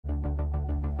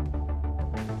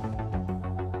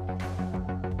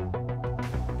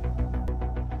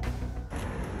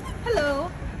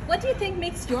What do you think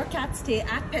makes your cat stay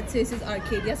at Oasis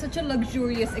Arcadia such a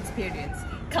luxurious experience?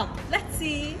 Come, let's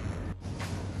see.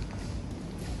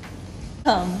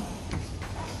 Come.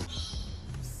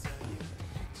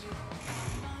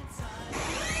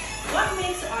 What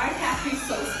makes our cattery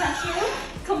so special?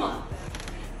 Come on.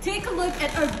 Take a look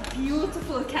at our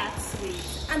beautiful cat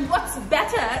suite. And what's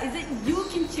better is that you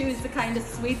can choose the kind of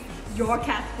suite your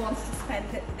cat wants to spend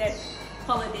their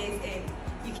holidays in.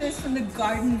 You can choose from the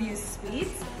garden view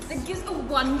suite that gives a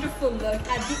wonderful look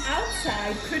at the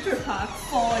outside critter park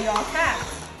for your cat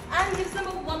and gives them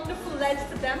a wonderful ledge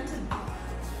for them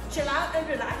to chill out and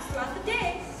relax throughout the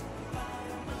day.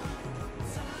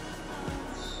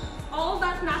 All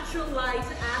that natural light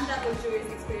and that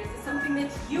luxurious experience is something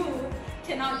that you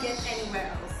cannot get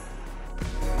anywhere else.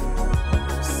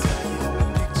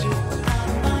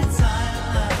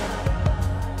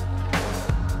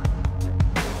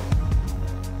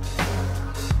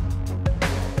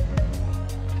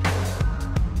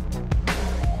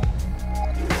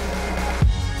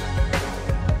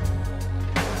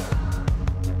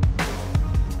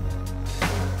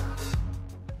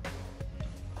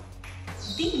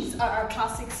 These are our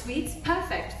classic suites,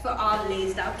 perfect for our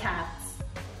lazed out cats.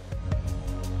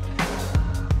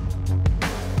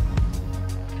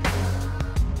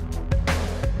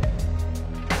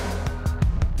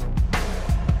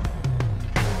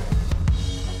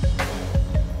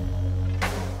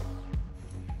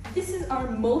 This is our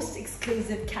most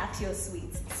exclusive catio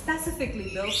suites,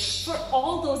 specifically built for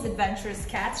all those adventurous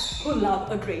cats who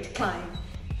love a great climb,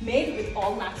 made with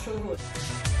all natural wood.